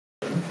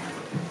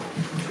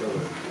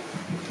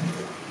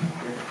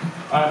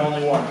I am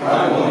only one.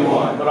 I am only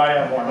one. But I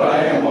am one. But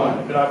I am one.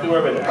 I cannot do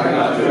everything. I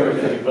cannot do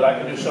everything. But I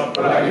can do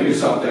something. But I can do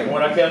something.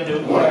 What I can do.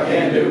 What I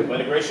can do. By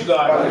the grace of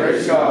God. By the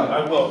grace of God.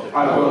 I will do.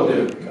 I will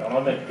do. Count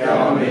on me. Count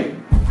on me.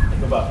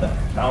 Think about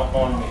that. Count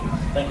on me.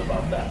 Think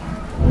about that.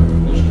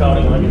 Who's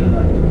counting on you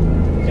tonight?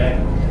 Okay?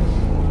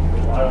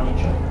 Rely on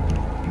each other.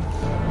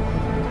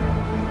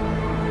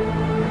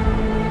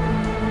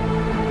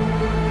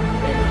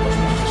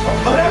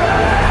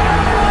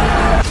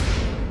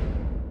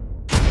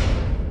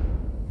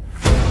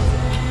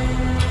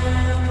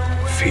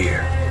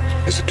 Fear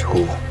is a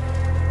tool.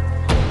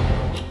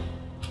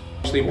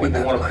 People want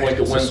to point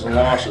to wins and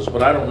losses,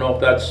 but I don't know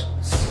if that's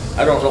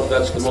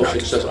the most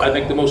successful. I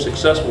think the most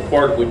successful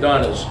part we've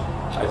done is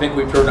I think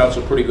we've turned out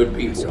some pretty good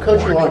people.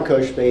 Coaching along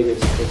Coach Spaite is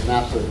an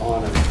absolute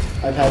honor.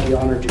 I've had the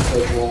honor to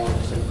coach along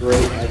some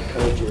great head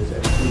coaches,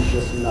 and he's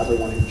just another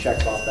one who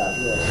checks off that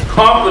list.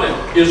 Confident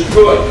is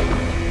good.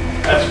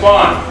 That's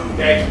fine.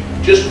 Okay?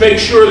 Just make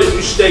sure that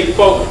you stay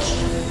focused.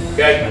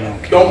 Okay?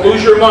 Don't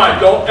lose your mind.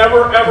 Don't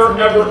ever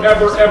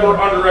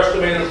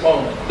underestimate an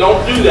opponent.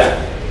 Don't do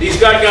that. These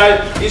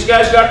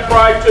guys got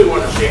pride too,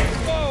 understand?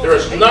 There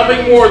is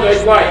nothing more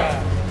they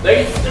like.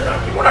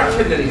 We're not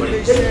kidding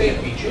anybody. They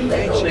can't beat you.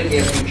 They know they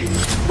can't beat you.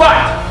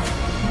 But,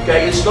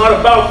 okay, it's not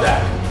about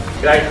that.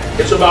 Okay?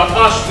 It's about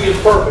us being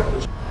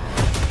perfect.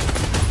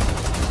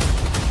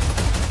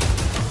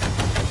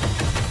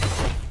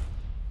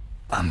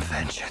 I'm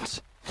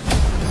vengeance.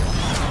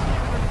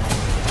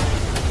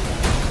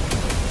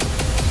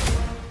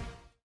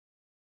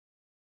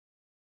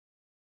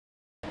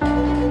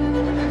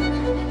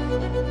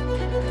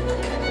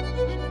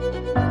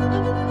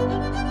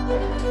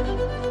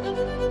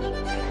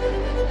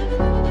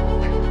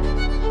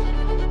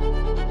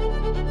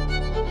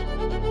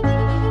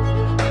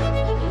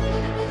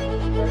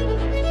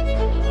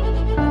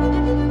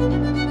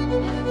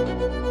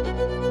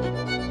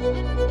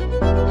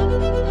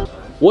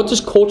 What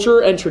does culture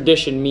and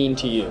tradition mean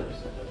to you?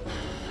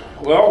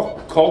 Well,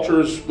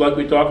 culture is, like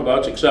we talk about,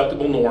 it's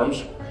acceptable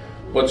norms.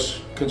 What's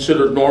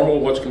considered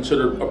normal, what's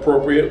considered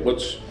appropriate,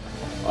 what's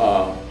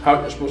how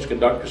you're supposed to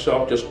conduct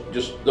yourself, just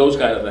those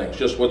kind of things,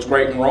 just what's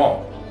right and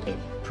wrong.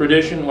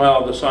 Tradition,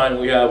 well, the sign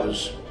we have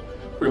is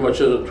pretty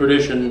much a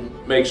tradition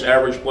makes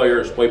average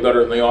players play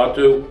better than they ought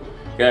to.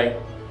 Okay,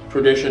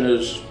 tradition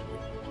is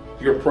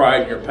your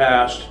pride in your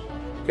past.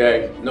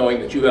 Okay, knowing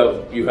that you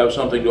have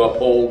something to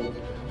uphold,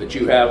 that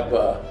you have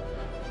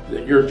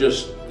that you're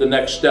just the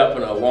next step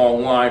in a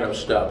long line of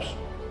steps.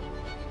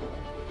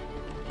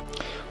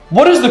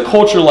 What is the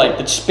culture like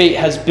that Spaite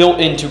has built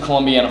into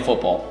Columbiana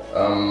football?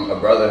 A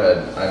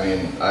brotherhood. I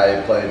mean,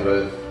 I played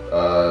with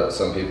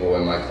some people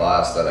in my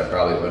class that I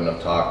probably wouldn't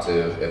have talked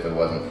to if it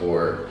wasn't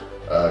for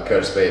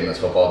Coach Spaite and this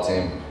football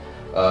team.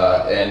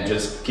 And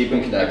just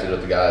keeping connected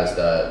with the guys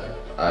that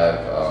I've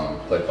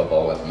played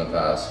football with in the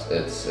past,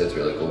 it's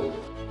really cool.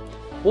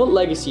 What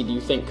legacy do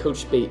you think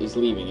Coach Spaite is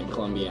leaving in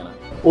Columbiana?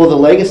 Well, the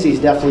legacy's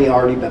definitely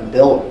already been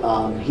built.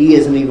 He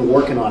isn't even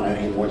working on it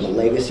anymore. The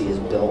legacy is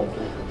built.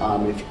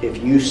 If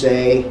you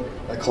say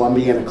the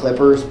Columbiana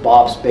Clippers,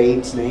 Bob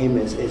Spaite's name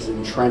is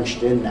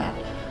entrenched in that.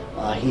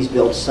 He's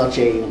built such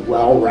a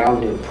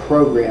well-rounded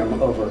program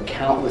over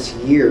countless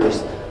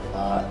years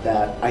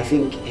that I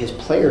think his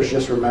players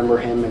just remember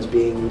him as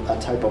being a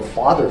type of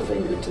father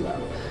figure to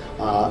them.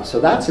 So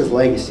that's his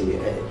legacy.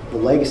 The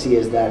legacy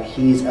is that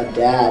he's a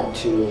dad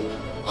to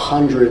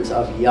hundreds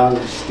of young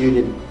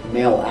student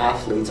male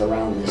athletes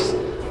around this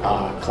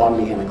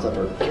Columbiana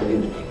Clipper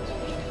community.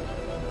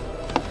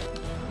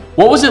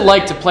 What was it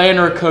like to play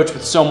under a coach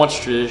with so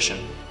much tradition?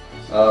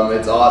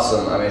 It's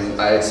awesome. I mean,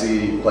 I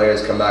see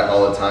players come back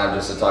all the time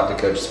just to talk to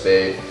Coach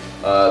Spaite.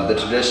 The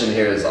tradition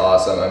here is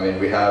awesome. I mean,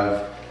 we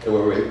have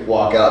where we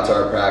walk out to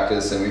our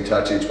practice and we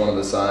touch each one of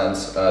the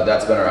signs.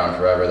 That's been around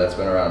forever. That's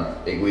been around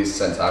at least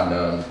since I've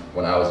known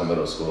when I was in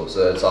middle school.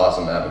 So it's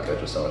awesome to have a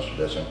coach with so much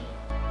tradition.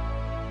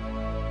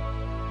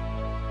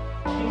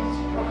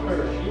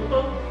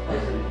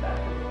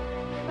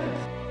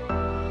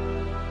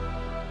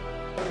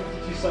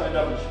 Signed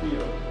up in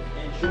Spiel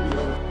and should be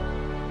over.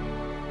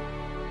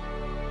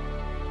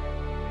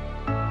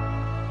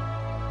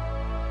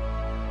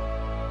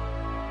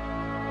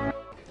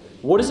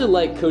 What is it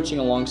like coaching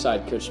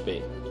alongside Coach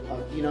Spaite?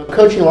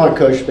 Coaching along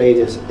Coach Spaite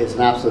is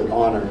an absolute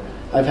honor.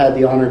 I've had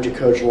the honor to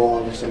coach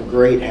along some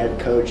great head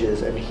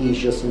coaches, and he's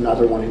just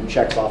another one who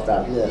checks off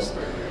that list.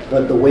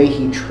 But the way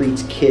he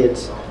treats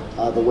kids,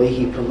 the way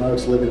he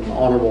promotes living an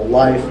honorable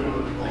life,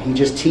 he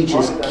just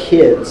teaches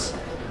kids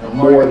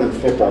more than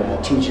football. He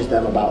teaches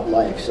them about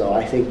life. So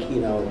I think,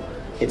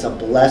 it's a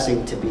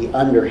blessing to be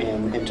under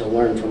him and to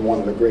learn from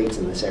one of the greats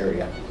in this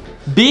area.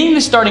 Being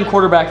the starting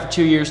quarterback for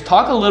 2 years,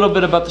 talk a little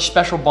bit about the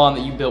special bond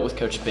that you built with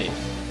Coach Spaite.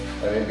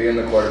 I mean, being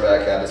the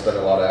quarterback, I had to spend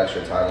a lot of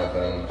extra time with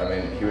him. I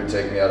mean, he would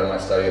take me out of my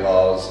study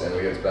halls and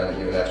we would spend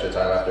even extra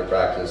time after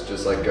practice,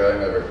 just like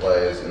going over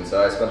plays. And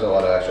so I spent a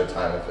lot of extra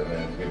time with him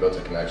and we built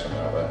a connection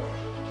that way.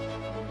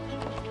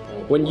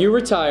 When you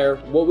retire,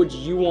 what would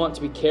you want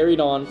to be carried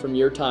on from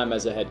your time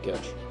as a head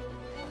coach?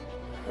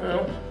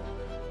 Well,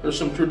 there's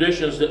some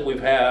traditions that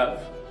we've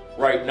had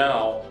right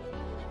now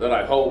that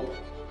I hope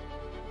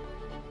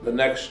the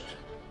next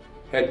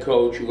head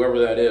coach, whoever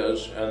that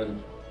is,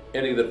 and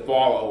any that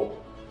follow,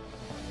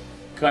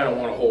 kind of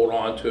want to hold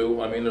on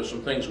to. I mean, there's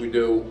some things we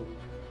do.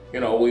 You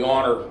know, we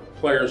honor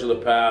players of the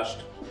past.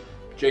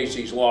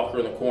 JC's locker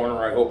in the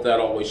corner, I hope that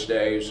always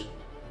stays.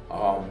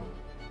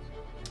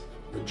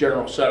 The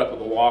general setup of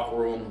the locker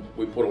room,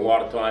 we put a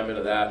lot of time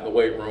into that. The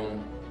weight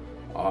room,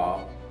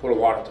 put a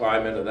lot of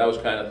time into those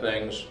kind of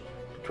things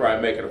to try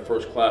and make it a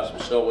first-class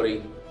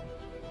facility.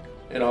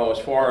 You know, as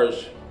far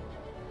as,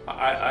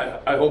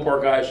 I hope our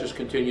guys just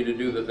continue to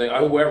do the thing.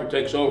 Whoever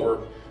takes over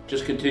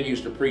just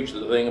continues to preach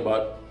the thing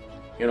about,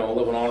 you know,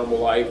 live an honorable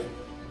life,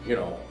 you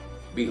know,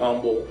 be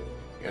humble,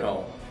 you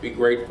know, be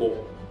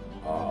grateful,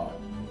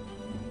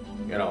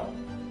 you know,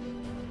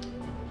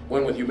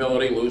 win with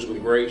humility, lose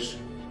with grace,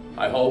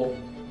 I hope.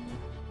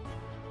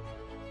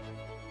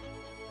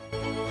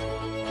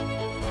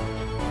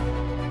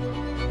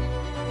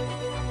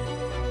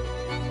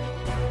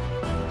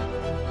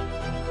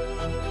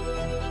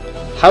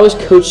 How has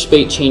Coach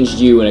Spaite changed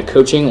you in a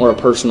coaching or a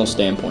personal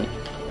standpoint?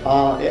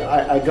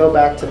 I go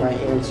back to my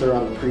answer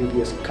on the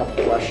previous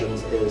couple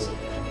questions is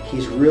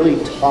he's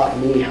really taught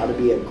me how to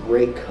be a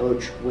great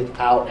coach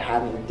without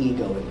having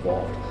ego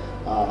involved.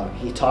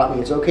 He taught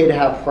me it's okay to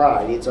have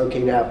pride, it's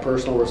okay to have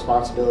personal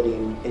responsibility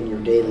in your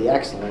daily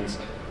excellence,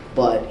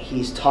 but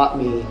he's taught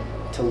me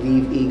to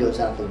leave egos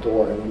at the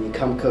door. And when you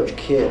come coach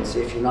kids,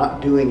 if you're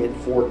not doing it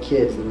for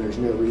kids, then there's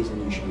no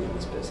reason you should be in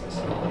this business.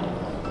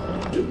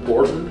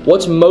 Important.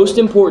 What's most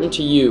important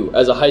to you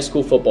as a high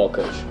school football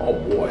coach? Oh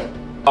boy.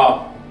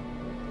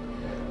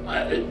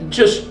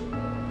 Just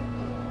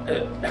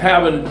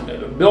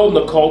building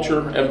the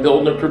culture and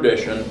building a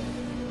tradition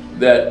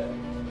that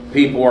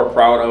people are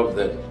proud of,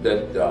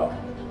 that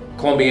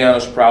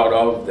Columbiana's proud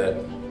of,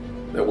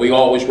 that we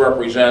always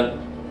represent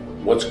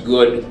what's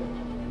good.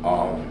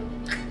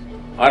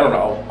 I don't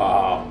know,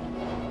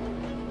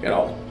 you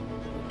know,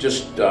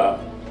 just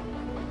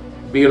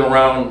being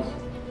around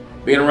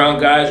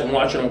guys and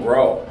watching them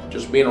grow.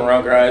 Just being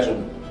around guys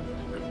and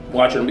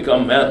watching them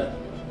become men.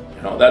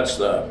 You know, that's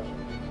the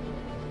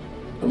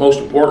most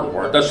important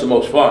part. That's the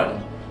most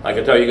fun. I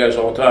can tell you guys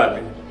all the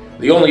time.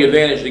 The only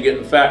advantage to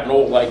getting fat and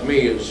old like me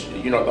is,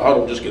 you know, the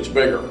huddle just gets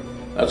bigger.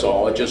 That's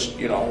all. It just,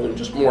 you know, there's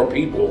just more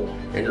people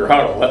in your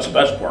huddle. That's the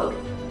best part.